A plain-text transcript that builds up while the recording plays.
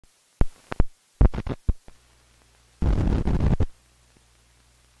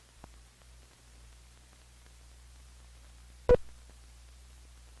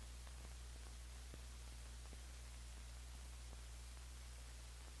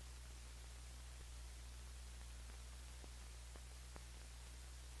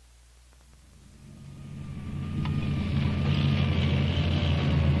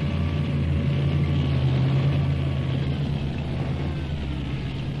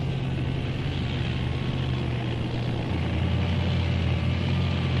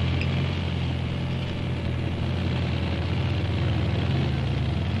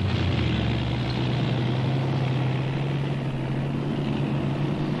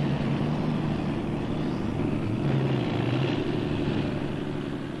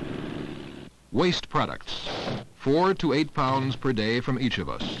Waste products, 4 to 8 pounds per day from each of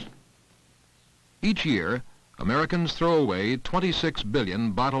us. Each year, Americans throw away 26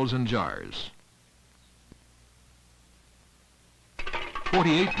 billion bottles and jars,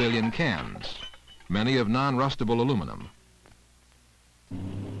 48 billion cans, many of non-rustable aluminum,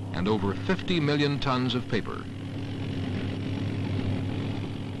 and over 50 million tons of paper.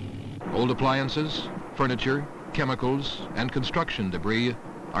 Old appliances, furniture, chemicals, and construction debris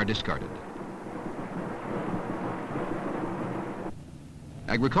are discarded.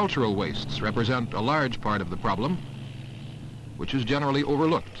 Agricultural wastes represent a large part of the problem, which is generally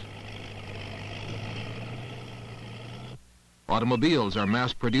overlooked. Automobiles are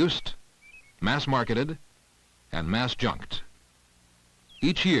mass-produced, mass-marketed, and mass-junked.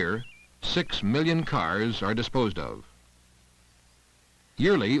 Each year, 6 million cars are disposed of.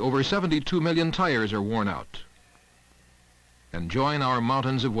 Yearly, over 72 million tires are worn out and join our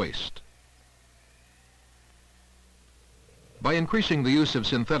mountains of waste. By increasing the use of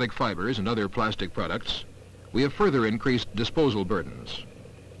synthetic fibers and other plastic products, we have further increased disposal burdens.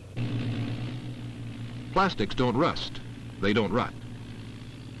 Plastics don't rust, they don't rot.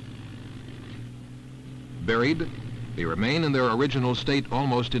 Buried, they remain in their original state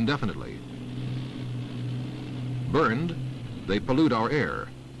almost indefinitely. Burned, they pollute our air.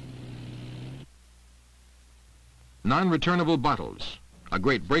 Non-returnable bottles, a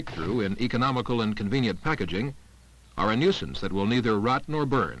great breakthrough in economical and convenient packaging, are a nuisance that will neither rot nor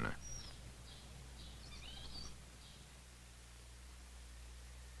burn.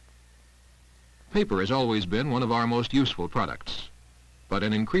 Paper has always been one of our most useful products, but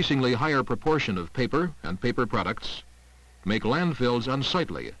an increasingly higher proportion of paper and paper products make landfills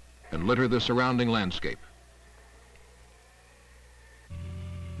unsightly and litter the surrounding landscape.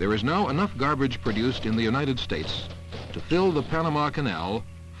 There is now enough garbage produced in the United States to fill the Panama Canal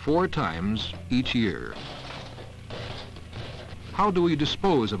 4 times each year. How do we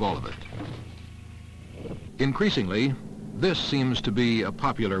dispose of all of it? Increasingly, this seems to be a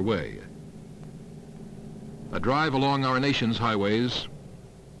popular way. A drive along our nation's highways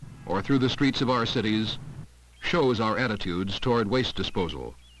or through the streets of our cities shows our attitudes toward waste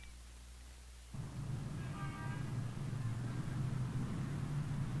disposal.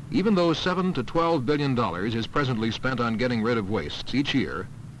 Even though $7 to $12 billion is presently spent on getting rid of wastes each year,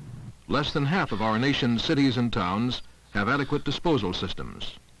 less than half of our nation's cities and towns have adequate disposal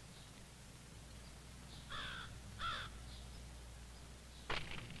systems.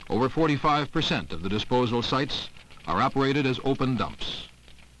 Over 45% of the disposal sites are operated as open dumps.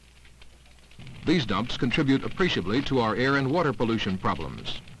 These dumps contribute appreciably to our air and water pollution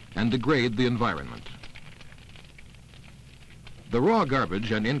problems and degrade the environment. The raw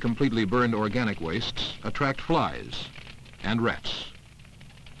garbage and incompletely burned organic wastes attract flies and rats.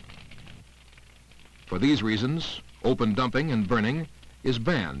 For these reasons, open dumping and burning is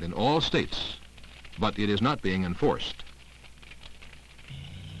banned in all states, but it is not being enforced.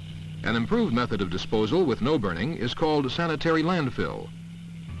 An improved method of disposal with no burning is called sanitary landfill.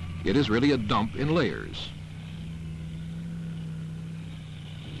 It is really a dump in layers.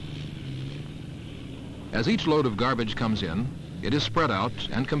 As each load of garbage comes in, it is spread out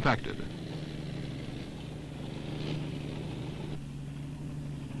and compacted.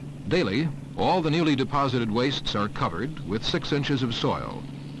 Daily, all the newly deposited wastes are covered with 6 inches of soil,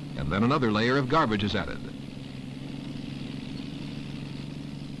 and then another layer of garbage is added.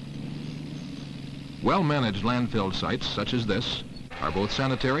 Well-managed landfill sites such as this are both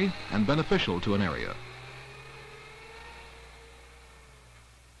sanitary and beneficial to an area.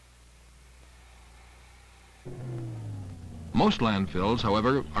 Most landfills,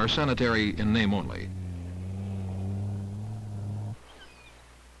 however, are sanitary in name only.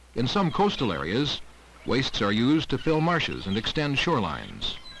 In some coastal areas, wastes are used to fill marshes and extend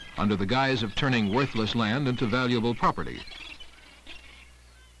shorelines under the guise of turning worthless land into valuable property.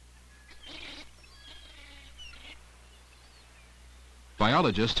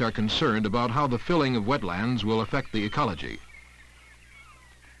 Biologists are concerned about how the filling of wetlands will affect the ecology.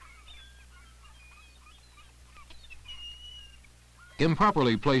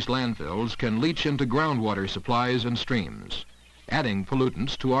 Improperly placed landfills can leach into groundwater supplies and streams, adding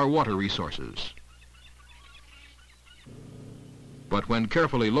pollutants to our water resources. But when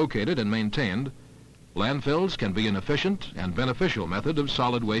carefully located and maintained, landfills can be an efficient and beneficial method of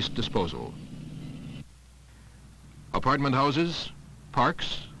solid waste disposal. Apartment houses,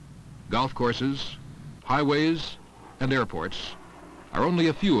 parks, golf courses, highways, and airports are only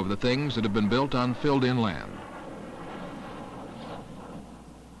a few of the things that have been built on filled-in land.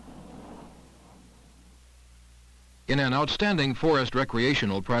 In an outstanding forest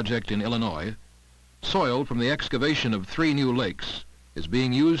recreational project in Illinois, Soil from the excavation of 3 new lakes is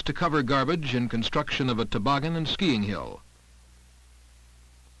being used to cover garbage in construction of a toboggan and skiing hill.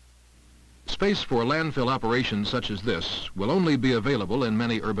 Space for landfill operations such as this will only be available in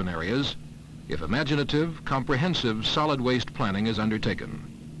many urban areas if imaginative, comprehensive solid waste planning is undertaken.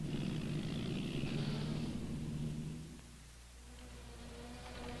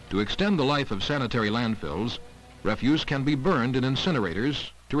 To extend the life of sanitary landfills, refuse can be burned in incinerators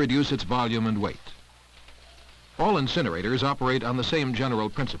to reduce its volume and weight. All incinerators operate on the same general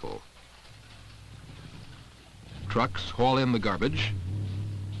principle. Trucks haul in the garbage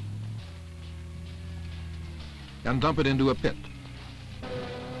and dump it into a pit.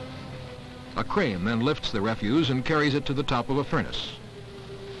 A crane then lifts the refuse and carries it to the top of a furnace,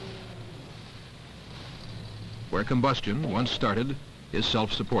 where combustion, once started, is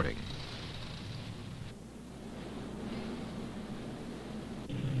self-supporting.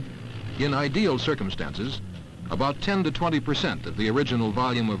 In ideal circumstances, about 10 to 20% of the original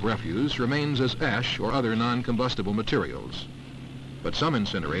volume of refuse remains as ash or other non-combustible materials. But some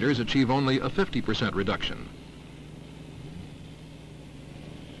incinerators achieve only a 50% reduction.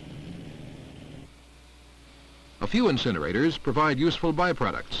 A few incinerators provide useful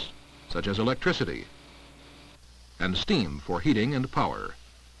byproducts, such as electricity and steam for heating and power.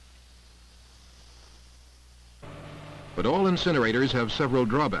 But all incinerators have several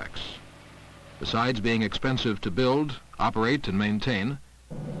drawbacks. Besides being expensive to build, operate, and maintain,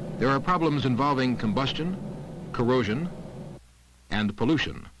 there are problems involving combustion, corrosion, and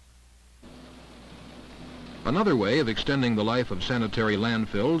pollution. Another way of extending the life of sanitary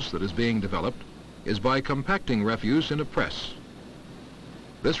landfills that is being developed is by compacting refuse in a press.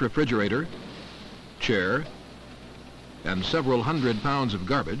 This refrigerator, chair, and several hundred pounds of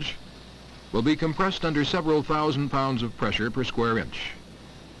garbage will be compressed under several thousand pounds of pressure per square inch.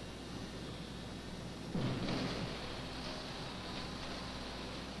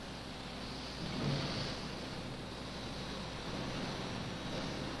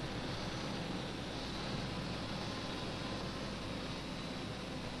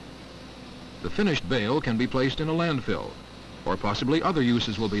 The finished bale can be placed in a landfill, or possibly other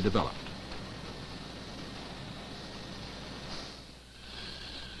uses will be developed.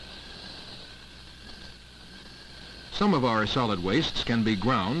 Some of our solid wastes can be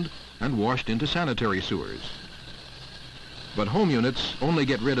ground and washed into sanitary sewers. But home units only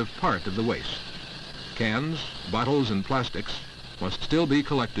get rid of part of the waste. Cans, bottles, and plastics must still be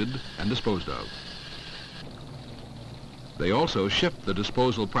collected and disposed of. They also shift the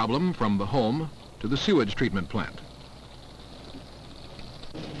disposal problem from the home to the sewage treatment plant.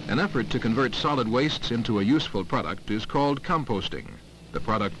 An effort to convert solid wastes into a useful product is called composting. The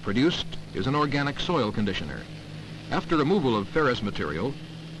product produced is an organic soil conditioner. After removal of ferrous material,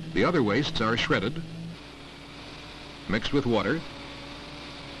 the other wastes are shredded, mixed with water,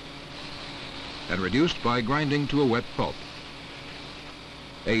 and reduced by grinding to a wet pulp.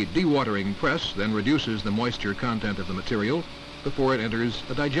 A dewatering press then reduces the moisture content of the material before it enters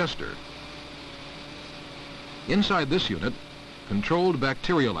a digester. Inside this unit, controlled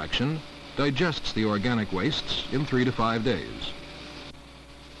bacterial action digests the organic wastes in 3 to 5 days.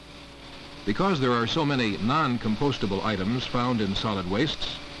 Because there are so many non-compostable items found in solid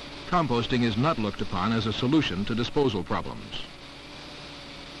wastes, composting is not looked upon as a solution to disposal problems.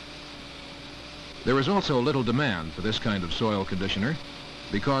 There is also little demand for this kind of soil conditioner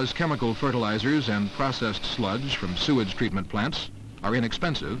because chemical fertilizers and processed sludge from sewage treatment plants are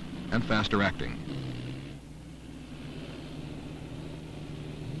inexpensive and faster acting.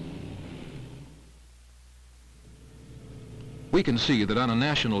 We can see that on a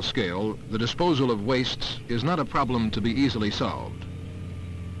national scale, the disposal of wastes is not a problem to be easily solved.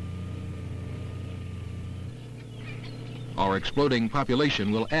 Our exploding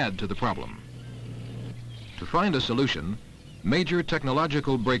population will add to the problem. To find a solution, major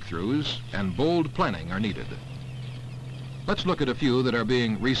technological breakthroughs and bold planning are needed. Let's look at a few that are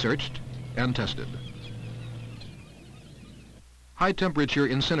being researched and tested. High-temperature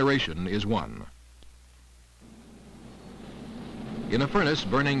incineration is one. In a furnace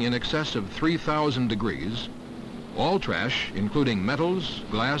burning in excess of 3,000 degrees, all trash, including metals,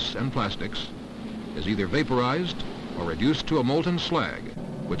 glass, and plastics, is either vaporized or reduced to a molten slag,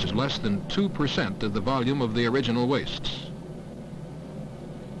 which is less than 2% of the volume of the original wastes.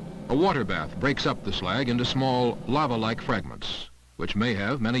 A water bath breaks up the slag into small lava-like fragments, which may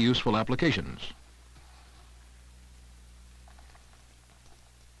have many useful applications.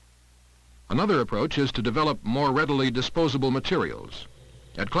 Another approach is to develop more readily disposable materials.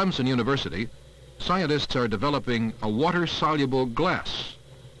 At Clemson University, scientists are developing a water-soluble glass,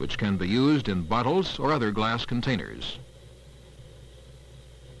 which can be used in bottles or other glass containers.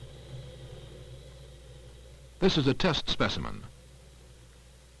 This is a test specimen.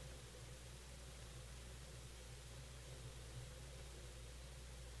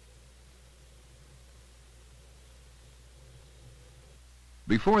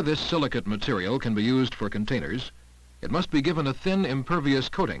 Before this silicate material can be used for containers, it must be given a thin, impervious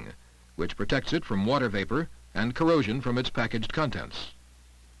coating, which protects it from water vapor and corrosion from its packaged contents.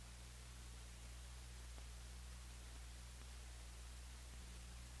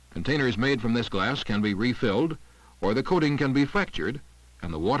 Containers made from this glass can be refilled, or the coating can be fractured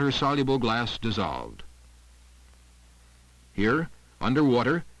and the water-soluble glass dissolved. Here,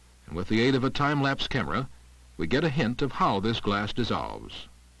 underwater, and with the aid of a time-lapse camera, we get a hint of how this glass dissolves.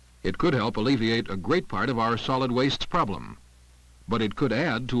 It could help alleviate a great part of our solid wastes problem, but it could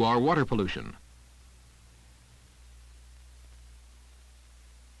add to our water pollution.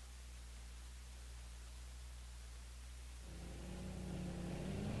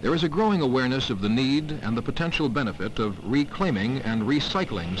 There is a growing awareness of the need and the potential benefit of reclaiming and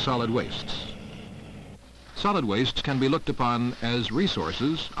recycling solid wastes. Solid wastes can be looked upon as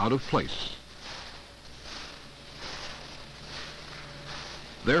resources out of place.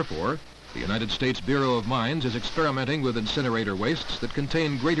 Therefore, the United States Bureau of Mines is experimenting with incinerator wastes that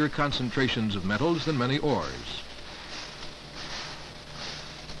contain greater concentrations of metals than many ores.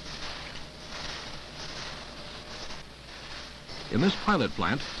 In this pilot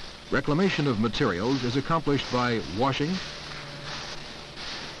plant, reclamation of materials is accomplished by washing,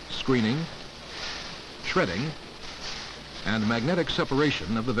 screening, shredding, and magnetic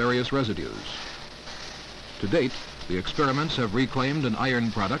separation of the various residues. To date, the experiments have reclaimed an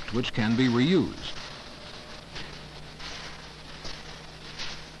iron product which can be reused.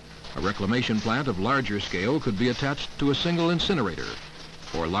 A reclamation plant of larger scale could be attached to a single incinerator,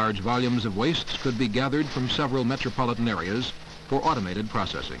 or large volumes of wastes could be gathered from several metropolitan areas for automated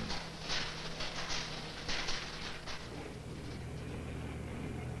processing.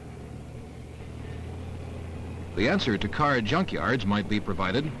 The answer to car junkyards might be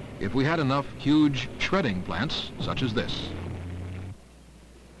provided if we had enough huge shredding plants such as this.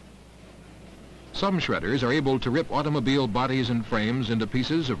 Some shredders are able to rip automobile bodies and frames into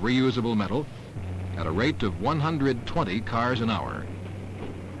pieces of reusable metal at a rate of 120 cars an hour.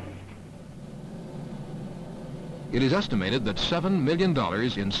 It is estimated that $7 million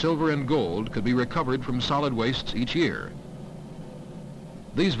in silver and gold could be recovered from solid wastes each year.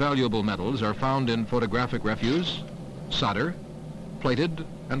 These valuable metals are found in photographic refuse, solder, plated,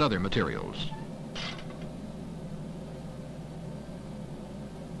 and other materials.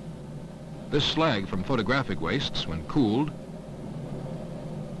 This slag from photographic wastes, when cooled,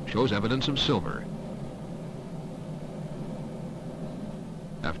 shows evidence of silver.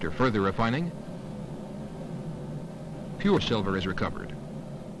 After further refining, pure silver is recovered.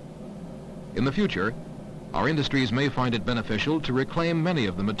 In the future, our industries may find it beneficial to reclaim many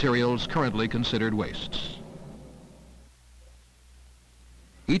of the materials currently considered wastes.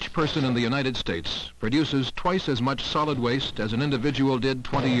 Each person in the United States produces twice as much solid waste as an individual did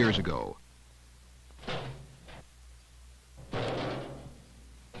 20 years ago.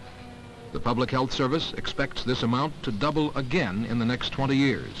 The Public Health Service expects this amount to double again in the next 20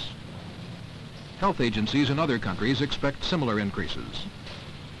 years. Health agencies in other countries expect similar increases.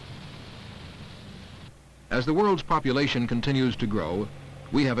 As the world's population continues to grow,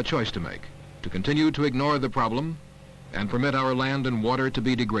 we have a choice to make: to continue to ignore the problem and permit our land and water to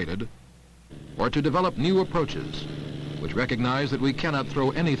be degraded, or to develop new approaches which recognize that we cannot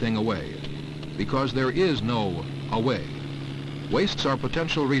throw anything away, because there is no away. Wastes are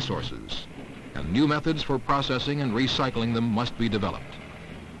potential resources, and new methods for processing and recycling them must be developed.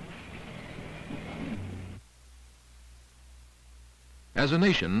 As a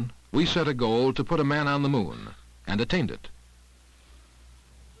nation, we set a goal to put a man on the moon, and attained it.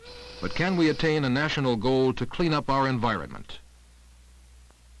 But can we attain a national goal to clean up our environment?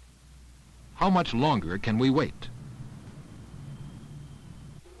 How much longer can we wait?